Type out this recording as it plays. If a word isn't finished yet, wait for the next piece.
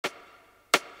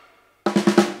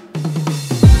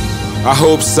I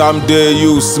hope someday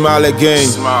you smile again.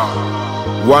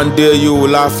 One day you will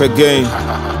laugh again.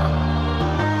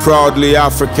 Proudly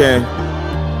African.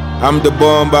 I'm the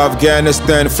bomb of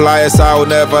Afghanistan. Flyers I will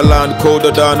never land.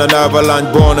 Colder than an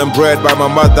avalanche. Born and bred by my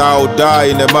mother, I will die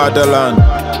in the motherland.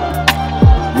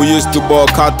 We used to ball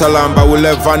Catalan, but we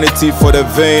left vanity for the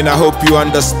vein. I hope you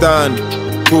understand.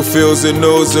 Who feels it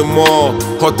knows it more.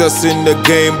 Hottest in the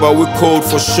game, but we cold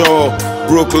for sure.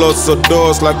 Broke lots of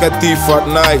doors like a thief at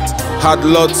night. Had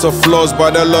lots of flaws,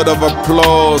 but a lot of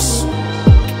applause.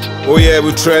 Oh yeah,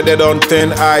 we treaded on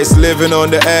thin ice, living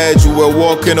on the edge, we were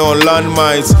walking on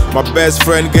landmines. My best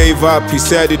friend gave up, he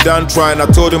said he done trying. I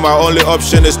told him my only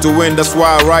option is to win, that's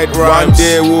why I write rhymes. One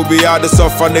day we'll be out of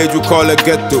orphanage, we call it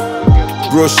ghetto.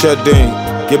 Bro shedding,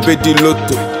 Abedi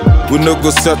Pele. We no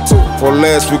go settle, for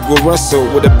less we go wrestle.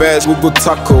 With the best we go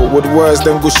tackle, with words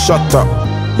then go shut up.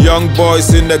 Young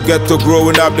boys in the ghetto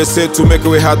growing up, they said to make it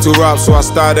we had to rap, so I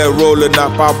started rolling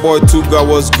up. Our boy Tuga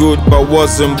was good, but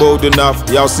wasn't bold enough.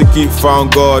 Yausiki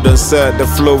found God and said the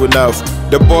flow enough.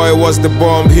 The boy was the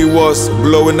bomb, he was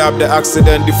blowing up. The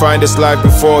accident defined his life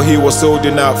before he was old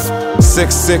enough.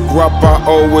 Sick rapper,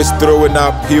 always throwing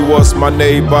up. He was my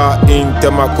neighbor in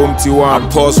Temakumtiwan. I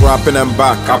pause rapping and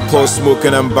back, I pause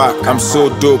smoking and back. I'm so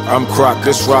dope, I'm crack.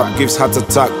 This rap gives heart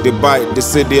attack. They bite, they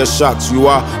say they are shocked. You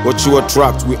are what you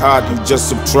attract, we add, you just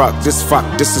subtract. This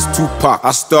fact, this is Tupac.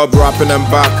 I stopped rapping and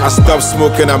back, I stopped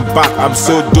smoking and back. I'm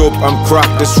so dope, I'm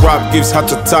crack. This rap gives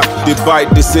heart attack. They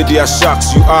bite, they say they are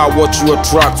shocked. You are what you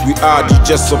attract, we add, you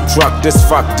just subtract. This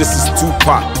fact, this is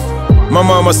Tupac. My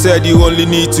mama said you only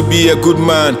need to be a good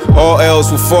man, all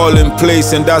else will fall in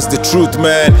place, and that's the truth,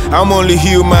 man. I'm only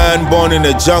human, born in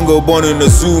the jungle, born in the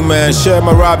zoo, man. Share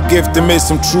my rap gift and make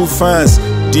some true fans.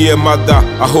 Dear mother,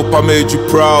 I hope I made you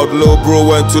proud. Little bro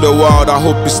went to the wild, I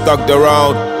hope he stuck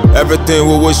around. Everything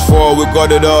we wish for, we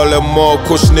got it all and more.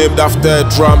 Kush named after a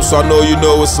drum, so I know you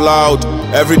know it's loud.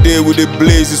 Every day with the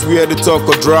blazes, we had to talk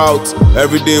of drought.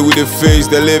 Every day with the face,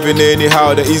 they're living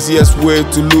anyhow. The easiest way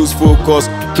to lose focus,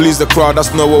 please the crowd,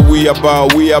 that's not what we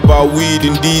about. We about weed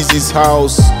in Deezy's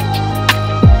house.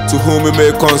 To whom it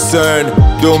may concern,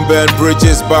 don't burn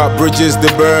bridges, but bridges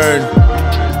they burn.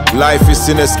 Life is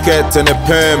in a skirt and a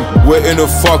perm. Waiting to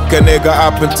fuck a nigga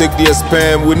up and take the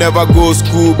spam. We never go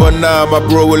school, but now my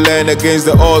bro will learn against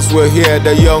the odds. We're here,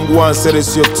 the young one said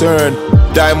it's your turn.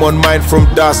 Diamond mine from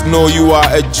dust, know you are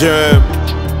a germ.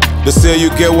 They say you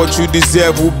get what you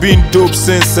deserve. We've been dope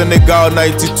since Senegal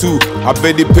 92.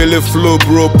 Abedi Pele flow,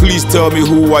 bro, please tell me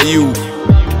who are you?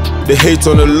 They hate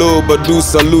on the low, but do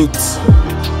salute.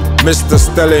 Mr.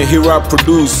 Stelling, he rap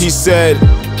produce. He said,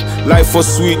 life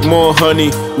was sweet, more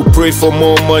honey. We pray for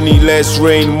more money, less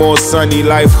rain, more sunny.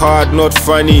 Life hard, not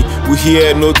funny. We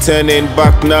here, no turning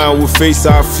back now. We face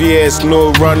our fears,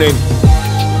 no running.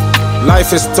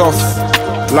 Life is tough.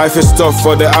 Life is tough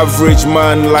for the average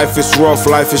man. Life is rough,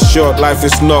 life is short. Life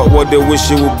is not what they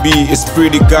wish it would be. It's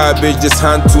pretty garbage, just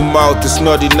hand to mouth, it's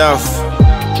not enough.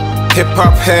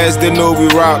 Hip-hop heads, they know we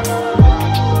rap.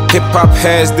 Hip-hop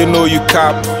heads, they know you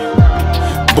cap.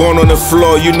 Born on the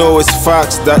floor, you know it's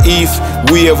facts. That if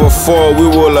we ever fall, we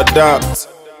will adapt.